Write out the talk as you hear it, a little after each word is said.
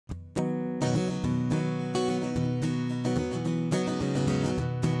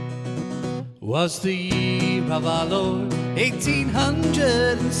Was the year of our Lord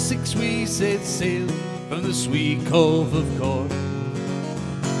 1806, we set sail from the sweet cove of Cork.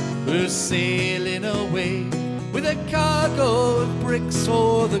 We're sailing away with a cargo of bricks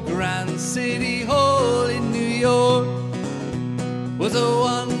for the Grand City Hall in New York. Was a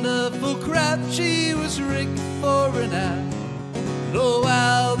wonderful craft, she was rigged for an act. Oh,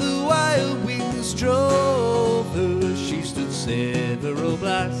 how the wild winds drove her, she stood several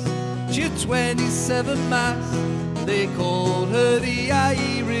blasts. She had 27 masts, they called her the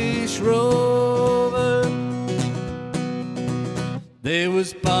Irish Rover. There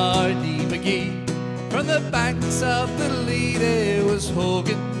was Barney McGee from the banks of the Lee, there was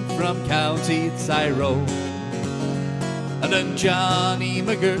Hogan from County Tyrone, and then Johnny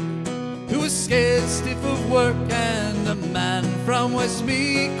McGirt, who was scared stiff of work, and a man from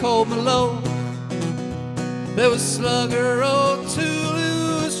Westmeath called Malone. There was Slugger O'Toole,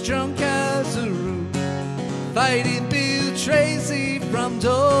 who was drunk as a roo, fighting Bill Tracy from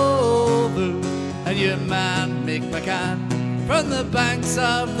Dover, and your man Mick McCann from the banks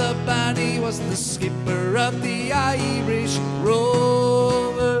of the Bann, he was the skipper of the Irish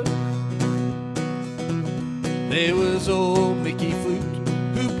Rover. There was old Mickey Flute,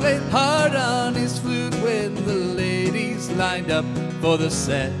 who played hard on his flute when the ladies lined up for the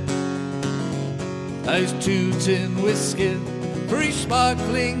set. I was tooting whiskey for each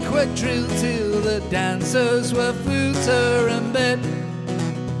sparkling quadrille till the dancers were fluter and bed.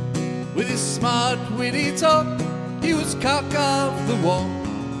 With his smart witty talk, he was cock of the walk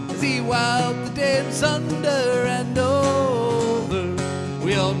as he wowed the dames under and over.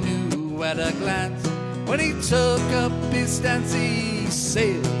 We all knew at a glance when he took up his stance, he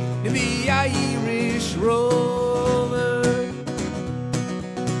sailed in the Irish Rover.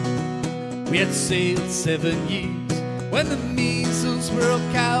 We had sailed 7 years when the measles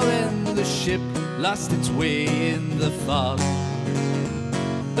broke out and the ship lost its way in the fog.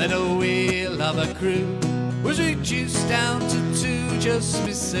 Then a whale of a crew was reduced down to 2, just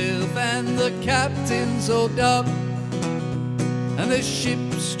myself and the captain's old dog. And the ship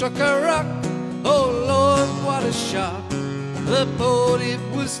struck a rock, oh Lord, what a shock. The boat, it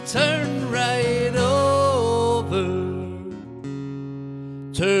was turned right over,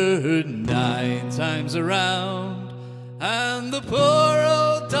 turned 9 times around, and the poor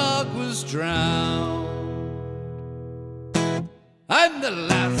old dog was drowned. I'm the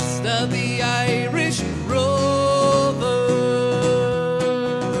last of the